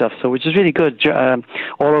tour and stuff, so which is really good,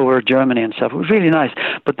 all over Germany and stuff. It was really nice.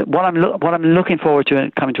 But what I'm looking forward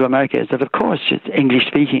to coming to America is that, of course, it's English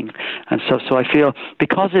speaking and stuff. So I feel,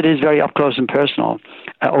 because it is very up close and personal,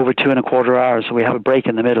 over 2.25 hours. So we have a break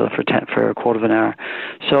in the middle for a quarter of an hour.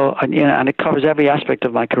 So and it covers every aspect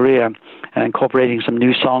of my career, incorporating some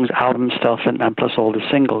new songs, album stuff, and plus all the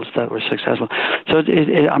singles that were successful. So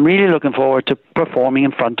I'm really looking forward to performing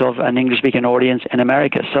in front of an English-speaking audience in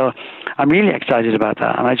America. So I'm really excited about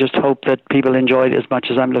that, and I just hope that people enjoy it as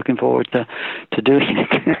much as I'm looking forward to doing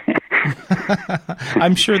it.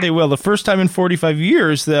 I'm sure they will. The first time in 45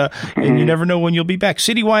 years, and you never know when you'll be back.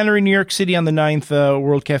 City Winery, New York City on the 9th,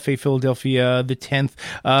 World Cafe, Philadelphia, the 10th.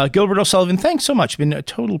 Gilbert O'Sullivan, thanks so much. It's been a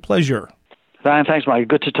total pleasure. Thanks, Mike.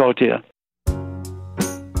 Good to talk to you.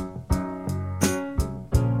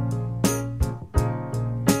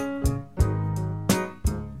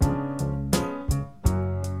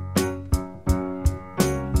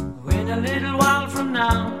 In a little while from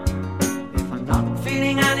now, if I'm not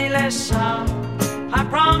feeling any less sour, I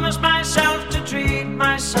promise myself to treat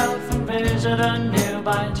myself and visit a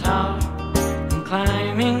nearby tower, and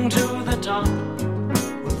climbing to the on,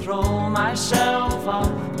 will throw myself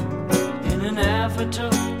off in an effort to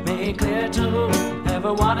make clear to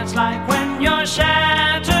whoever what it's like when you're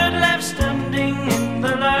shattered, left standing in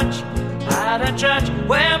the lurch at a church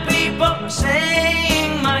where people are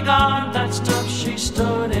saying, my God, that's tough. She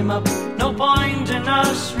stood him up. No point in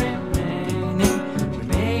us remaining. We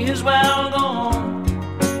may as well go home,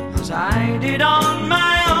 as I did on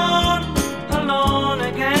my own, alone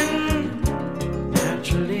again,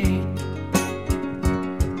 naturally.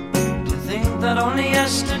 To think that only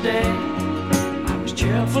yesterday I was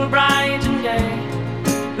cheerful, bright and gay,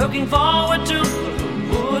 looking forward to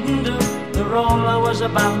who wouldn't do the role I was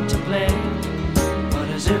about to play. But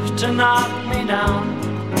as if to knock me down,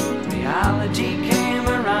 reality came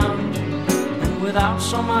around, and without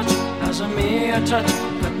so much as a mere touch,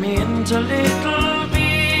 cut me into little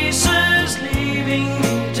pieces, leaving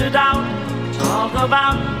me to doubt. Talk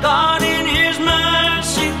about God in His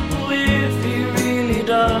mercy. If He really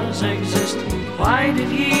does exist, why did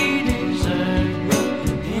He desert me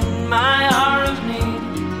in my hour of need?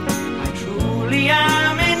 I truly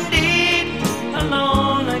am indeed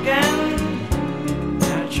alone again,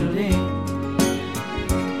 naturally.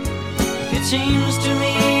 It seems to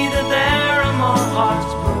me that there are more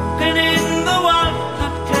hearts broken in the world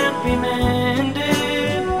that can't be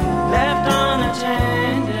mended, left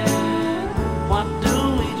unattended. What do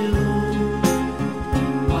we do?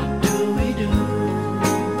 What do we do?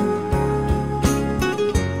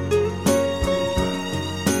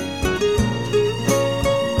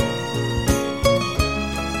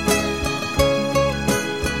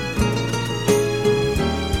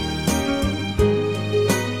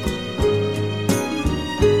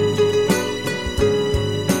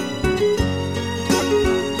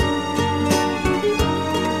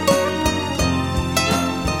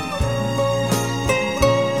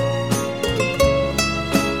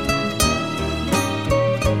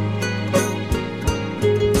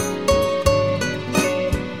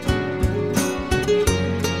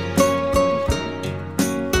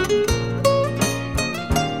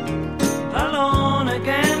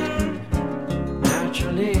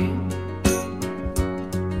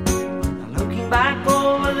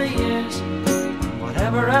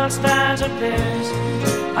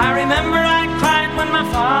 I remember I cried when my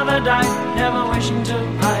father died, never wishing to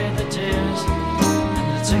hide the tears.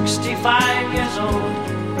 And at 65 years old,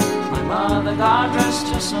 my mother, God rest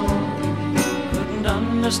her soul, couldn't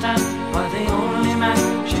understand why the only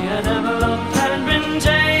man she had ever loved had been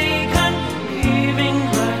taken, leaving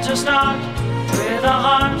her to start with a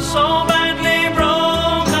heart so badly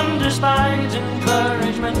broken. Despite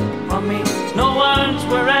encouragement from me, no words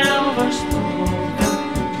were ever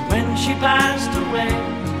spoken. When she passed away,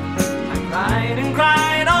 I cried and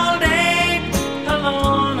cried all day,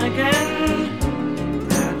 alone again,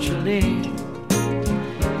 naturally.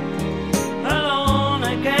 Alone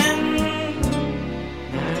again,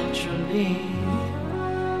 naturally.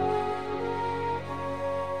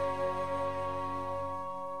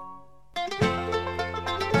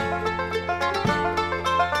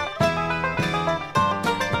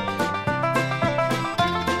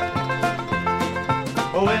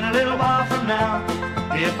 Oh, in a little while from now,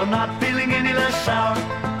 if I'm not feeling any less sour,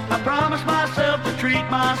 I promise myself to treat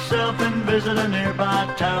myself and visit a nearby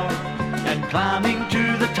tower. And climbing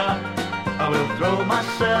to the top, I will throw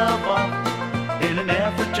myself off in an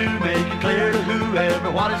effort to make it clear to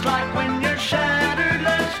whoever what it's like when you're shattered,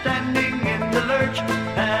 left standing in the lurch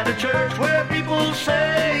at a church where people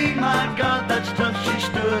say, my God, that's tough. She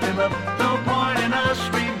stood him up. No point in us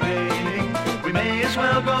remaining. We may as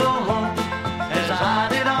well go home, as I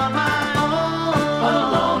did on my own,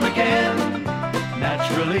 alone again,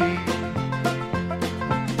 naturally.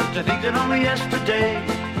 To think that only yesterday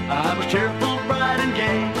I was cheerful, bright and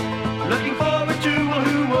gay, looking forward to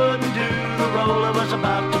who wouldn't do the role I was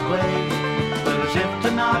about to play. But as if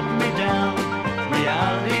to knock me down,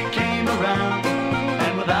 reality came around,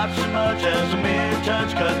 and without so much as a mere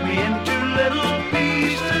touch, cut me into little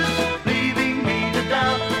pieces, leaving me to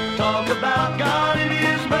doubt. Talk about God and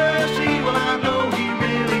His mercy. Well, I know He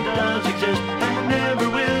really does exist and never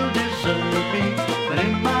will desert me. But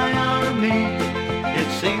in my hour of need, it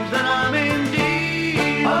seems that I'm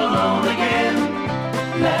indeed alone again,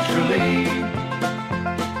 naturally.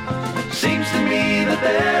 Seems to me that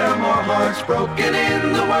there are more hearts broken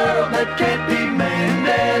in the world that can't be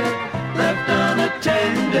mended, left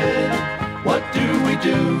unattended. What do we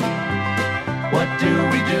do? What do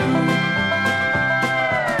we do?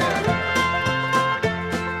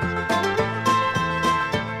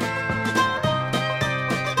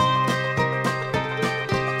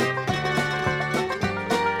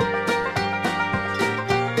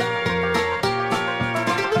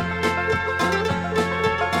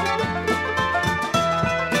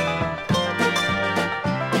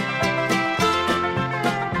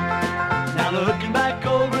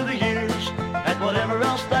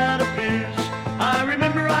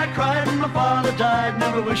 cried,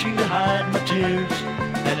 never wishing to hide my tears.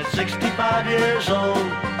 And at 65 years old,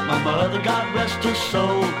 my mother, God rest her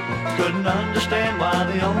soul, couldn't understand why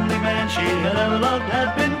the only man she had ever loved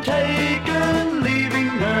had been taken, leaving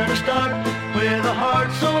her to start with a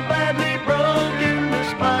heart so badly broken.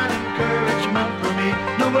 Despite encouragement from me,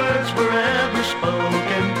 no words were ever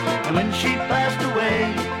spoken. And when she passed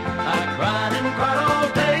away, I cried and cried all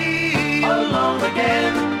day, alone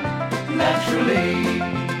again, naturally,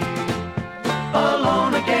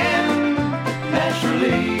 alone again,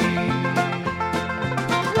 naturally.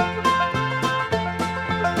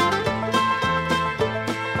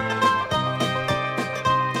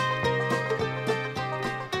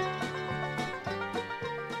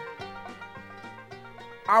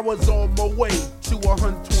 I was on my way to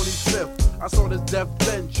 125th. I saw this death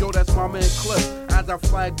bench, yo, that's my man Cliff. As I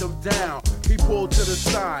flagged him down, he pulled to the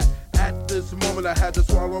side. At this moment I had to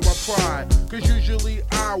swallow my pride, cause usually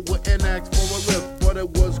I wouldn't ask for a lift, but it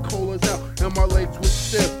was cold as hell and my legs were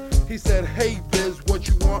stiff. He said, hey Biz, what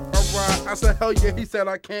you want, a ride? I said, hell yeah. He said,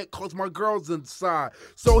 I can't cause my girl's inside.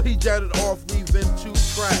 So he jetted off, leaving 2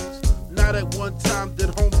 tracks. Not at one time did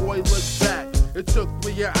homeboy look back. It took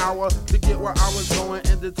me an hour to get where I was going,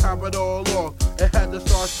 and to top it all off, it had to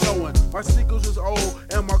start snowing. My sneakers was old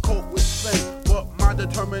and my coat was thin, but my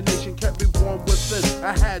determination kept me warm within.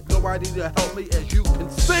 I had nobody to help me, as you can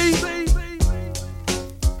see.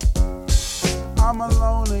 I'm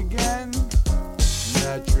alone again,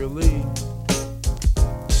 naturally.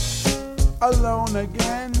 Alone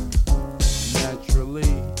again,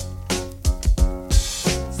 naturally.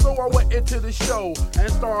 So I went into the show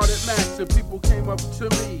and started maxing. People came up to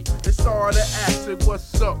me and started asking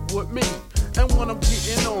what's up with me and what I'm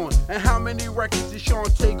getting on, and how many records is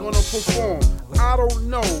Shantae gonna perform. I don't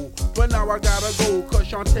know, but now I gotta go, cause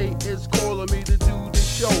Shantae is calling me to do the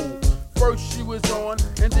show. First she was on,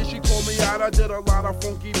 and then she called me out. I did a lot of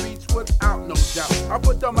funky beats without no doubt. I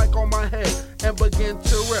put the mic on my head and began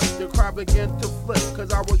to rip. The crowd began to flip,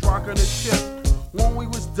 cause I was rocking the ship. When we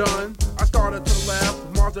was done, I started to laugh.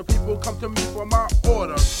 Moms of people come to me for my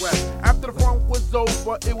autograph. After the fun was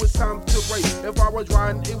over, it was time to rate. If I was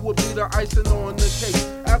riding, it would be the icing on the cake.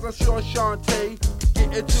 As I saw Shantae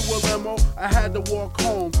get into a limo, I had to walk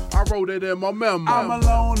home. I wrote it in my memo. I'm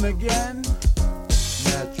alone again,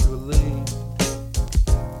 naturally.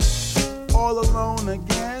 All alone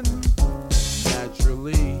again,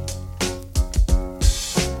 naturally.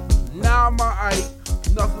 Now I'm alright.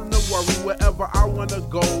 Nothing to worry, wherever I wanna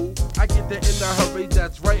go, I get there in a hurry,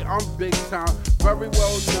 that's right, I'm big time. Very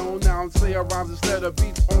well known, now I'm saying rhymes instead of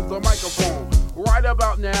beats on the microphone. Right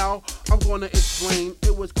about now, I'm gonna explain.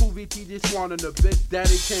 It was Cool VT, this one, and the Big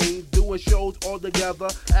Daddy Kane, doing shows all together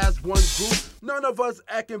as one group. None of us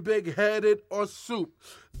acting big-headed or soup.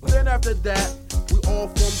 Then after that, we all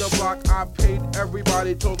formed a block. I paid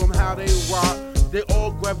everybody, told them how they rock. They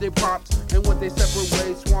all grabbed their props and went their separate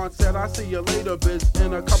ways. Swan said, I'll see you later, Biz,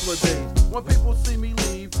 in a couple of days. When people see me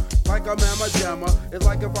leave, like a mamma jamma, it's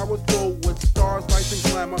like if I was full with stars, lights,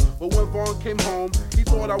 and glamour. But when Vaughn came home, he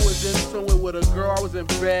thought I was in somewhere with a girl. I was in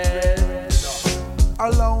bed,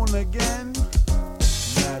 alone again,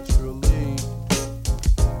 naturally.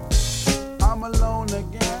 I'm alone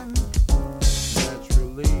again,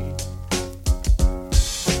 naturally.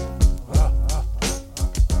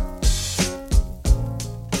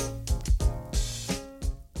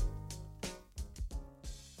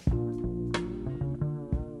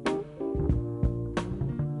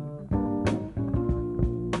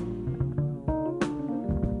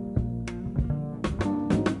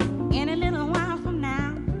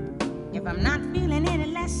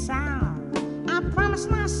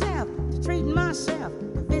 Myself to treat myself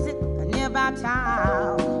to visit a nearby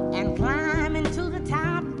town and climbing to the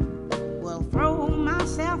top. Will throw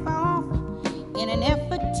myself off in an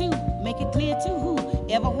effort to make it clear to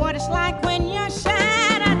whoever what it's like when you're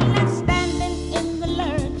shattered, left standing in the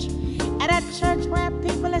lurch at a church where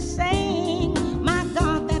people are saying, my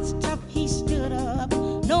God, that's tough. He stood up.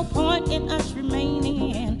 No point in us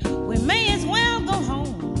remaining. We may as well go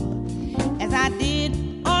home as I did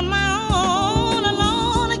on my own.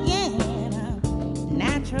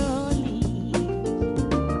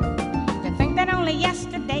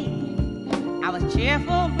 Yesterday, I was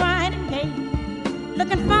cheerful, bright and gay,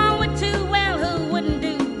 looking forward to, well, who wouldn't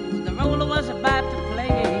do? The role was a biped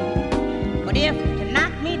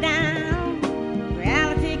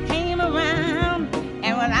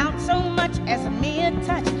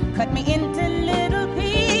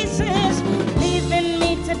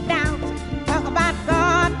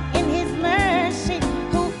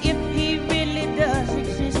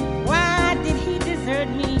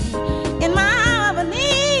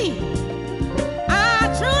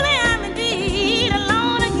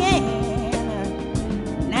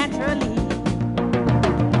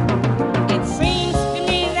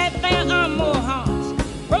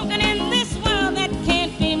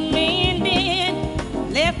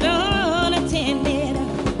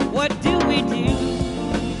do?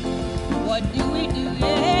 What do we do?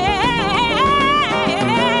 Yeah.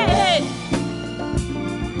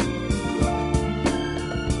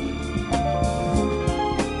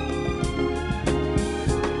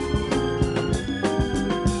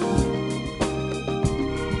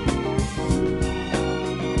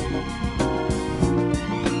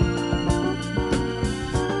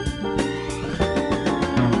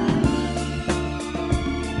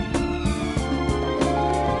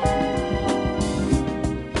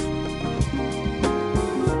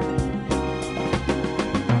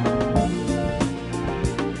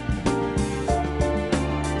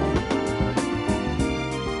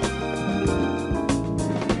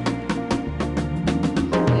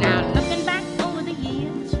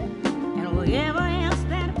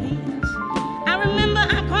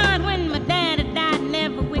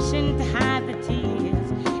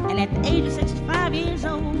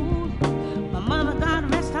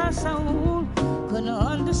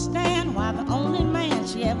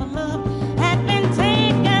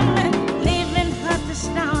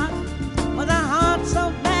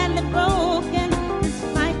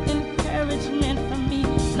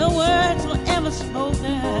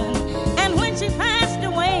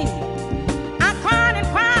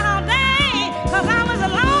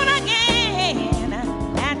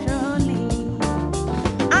 Naturally.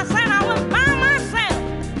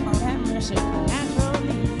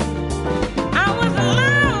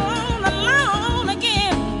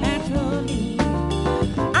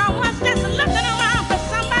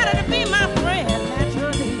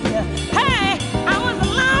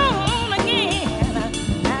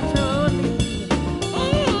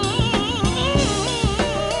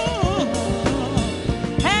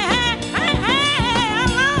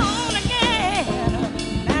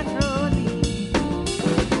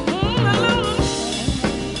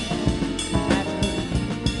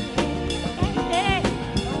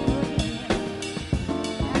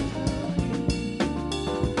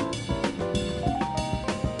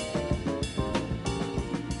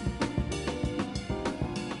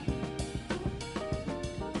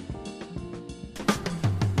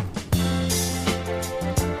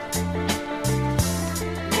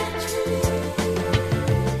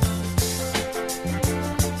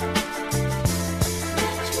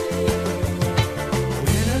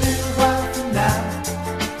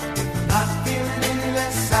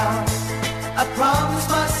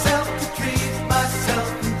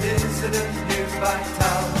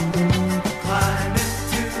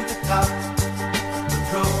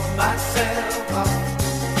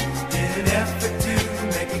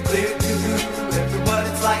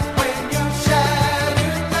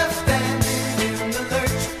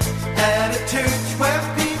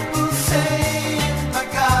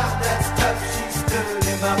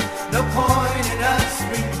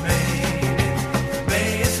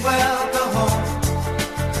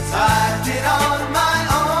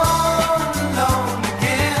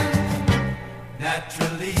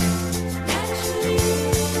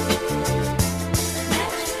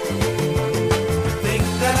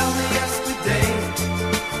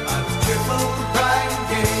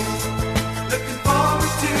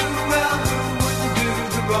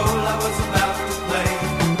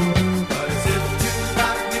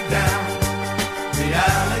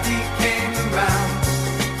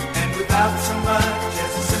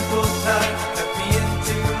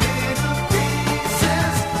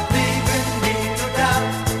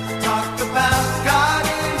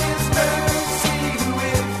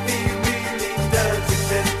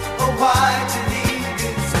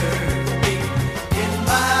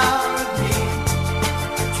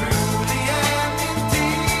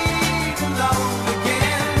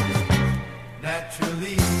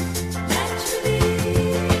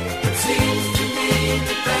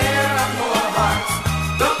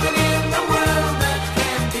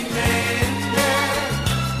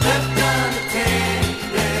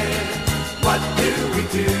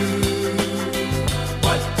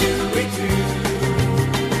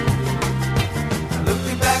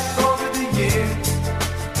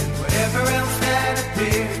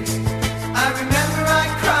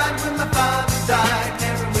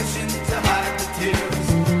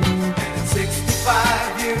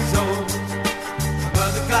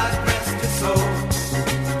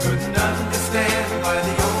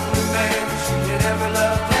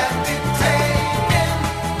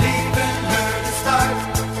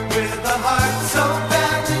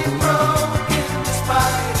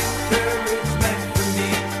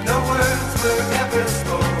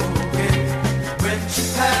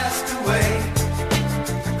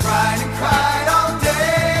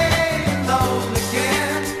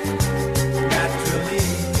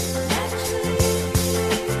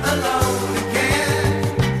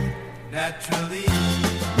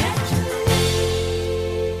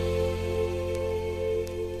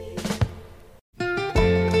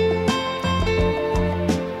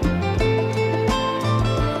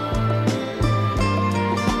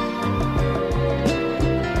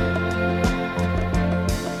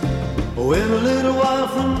 in a little while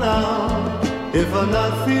from now, if I'm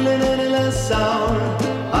not feeling any less sour,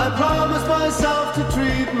 I promise myself to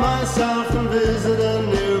treat myself and visit a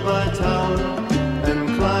nearby town,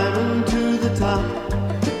 and climbing to the top,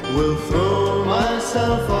 will throw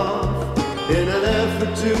myself off in an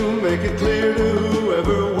effort to make it clear to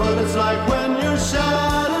whoever what it's like when you're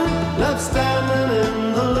shattered, left standing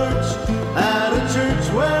in the lurch at a church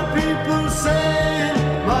where people say,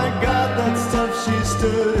 my God, that's tough, she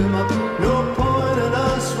stood him up, no point in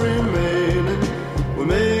us remaining, we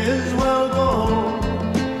may as well go home,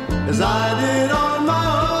 as I did on my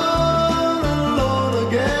own, alone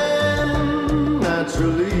again,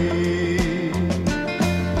 naturally.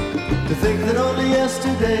 To think that only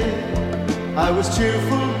yesterday I was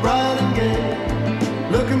cheerful, bright and gay,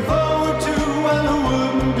 looking forward to and who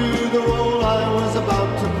wouldn't do the role I was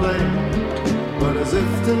about to play. But as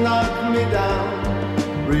if to knock me down,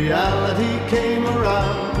 reality came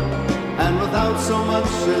around, and without so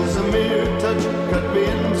much as a mere touch, cut me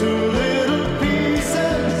into little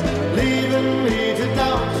pieces, leaving me to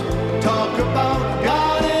doubt. Talk about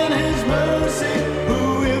God in His mercy,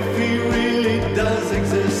 who, if He really does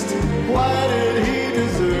exist, why did He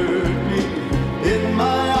desert me in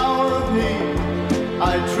my hour of need?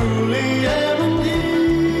 I truly am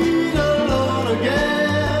indeed alone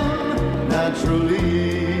again, naturally.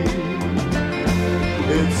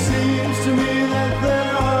 It seems to me that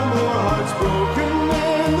there are more hearts broken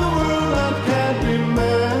in the world that can't be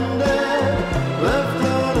mended, left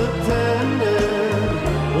unattended.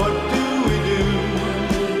 What do we do?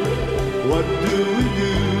 What do we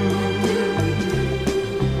do?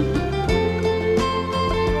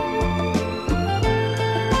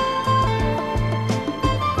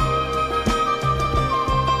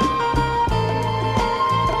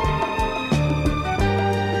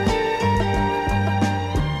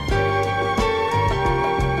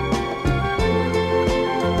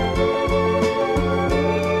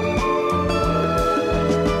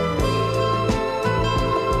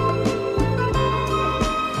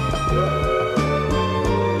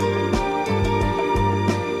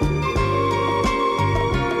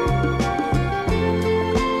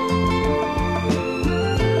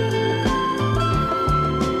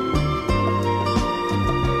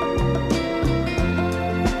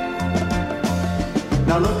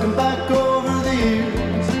 Now looking back over the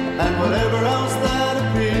years and whatever else that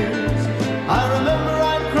appears, I remember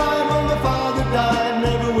I cried when my father died,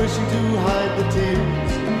 never wishing to hide the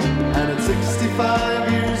tears. And at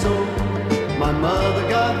 65 years old, my mother,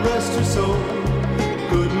 God rest her soul,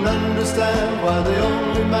 couldn't understand why the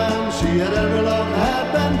only man she had ever loved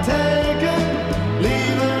had been taken